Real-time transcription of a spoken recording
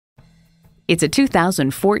It's a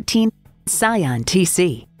 2014 Scion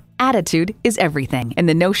TC. Attitude is everything, and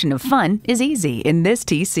the notion of fun is easy in this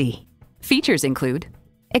TC. Features include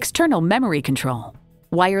external memory control,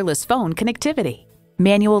 wireless phone connectivity,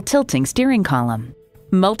 manual tilting steering column,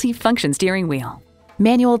 multi-function steering wheel,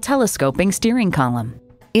 manual telescoping steering column,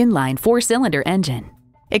 inline 4-cylinder engine,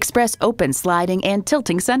 express open sliding and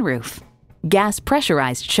tilting sunroof, gas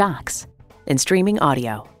pressurized shocks, and streaming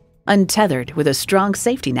audio. Untethered with a strong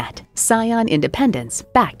safety net, Scion independence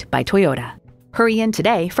backed by Toyota. Hurry in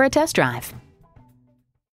today for a test drive.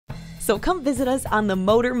 So come visit us on the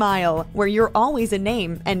Motor Mile, where you're always a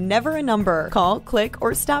name and never a number. Call, click,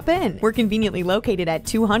 or stop in. We're conveniently located at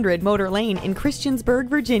 200 Motor Lane in Christiansburg,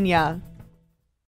 Virginia.